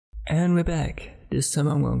And we're back. This time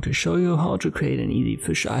I'm going to show you how to create an easy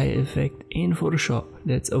fisheye effect in Photoshop.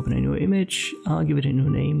 Let's open a new image, I'll give it a new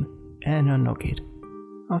name and unlock it.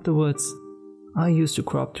 Afterwards, I'll use the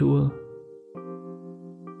crop tool.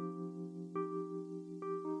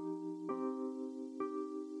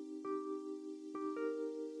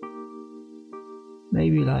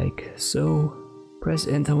 Maybe like so. Press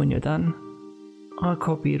enter when you're done. I'll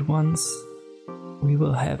copy it once. We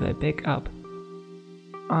will have a backup.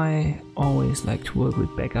 I always like to work with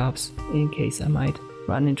backups in case I might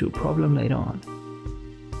run into a problem later on.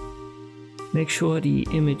 Make sure the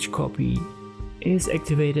image copy is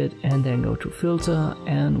activated and then go to filter,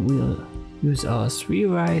 and we'll use our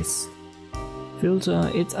 3-rise filter.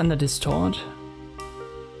 It's under distort.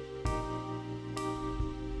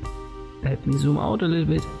 Let me zoom out a little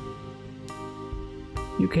bit.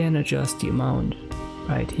 You can adjust the amount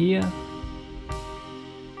right here.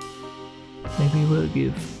 Maybe we'll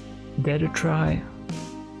give that a try.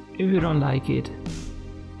 If you don't like it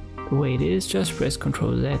the way it is, just press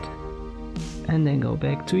Ctrl Z and then go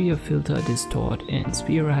back to your filter, distort and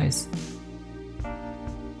spherize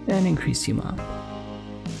and increase the amount.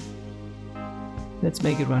 Let's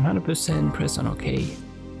make it 100%, press on OK.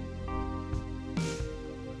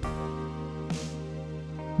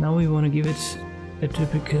 Now we want to give it a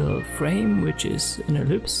typical frame, which is an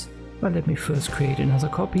ellipse. But let me first create another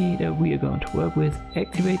copy that we are going to work with.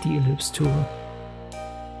 Activate the ellipse tool.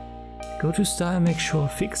 Go to style, make sure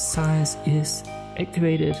fixed size is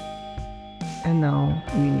activated. And now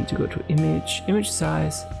we need to go to image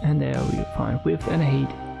size, and there we'll find width and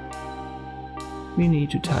height. We need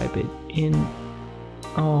to type it in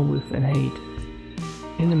our width and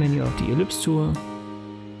height in the menu of the ellipse tool.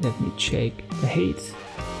 Let me check the height.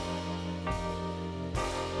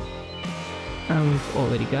 And we've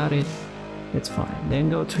already got it. That's fine. Then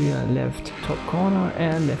go to your left top corner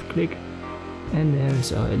and left click, and there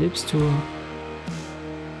is our ellipse tool.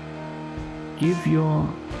 Give your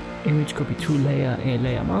image copy 2 layer a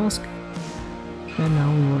layer mask. And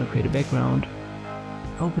now we want to create a background.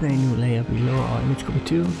 Open a new layer below our image copy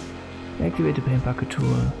 2. Activate the paint bucket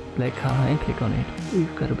tool, black color, and click on it.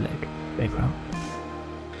 We've got a black background.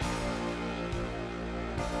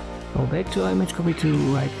 Go back to our image copy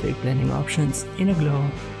 2, right click, blending options, inner glow.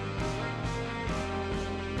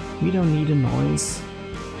 We don't need a noise.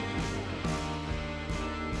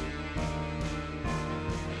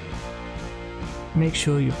 Make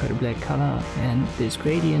sure you've got a black color and this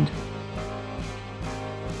gradient.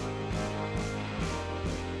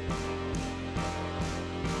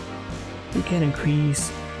 We can increase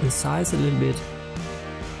the size a little bit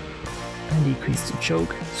and decrease the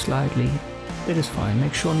choke slightly. That is fine.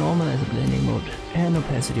 Make sure normal as a blending mode and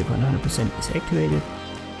opacity of 100% is activated.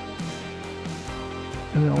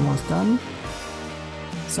 And we're almost done.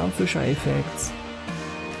 Some fisheye effects.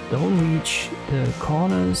 Don't reach the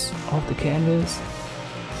corners of the canvas.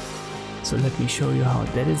 So let me show you how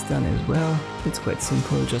that is done as well. It's quite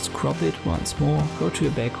simple. Just crop it once more, go to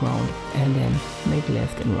your background and then make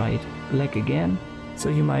left and right black again. So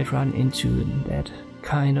you might run into that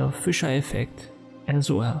kind of fisheye effect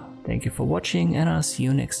as well. Thank you for watching, and I'll see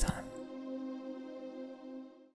you next time.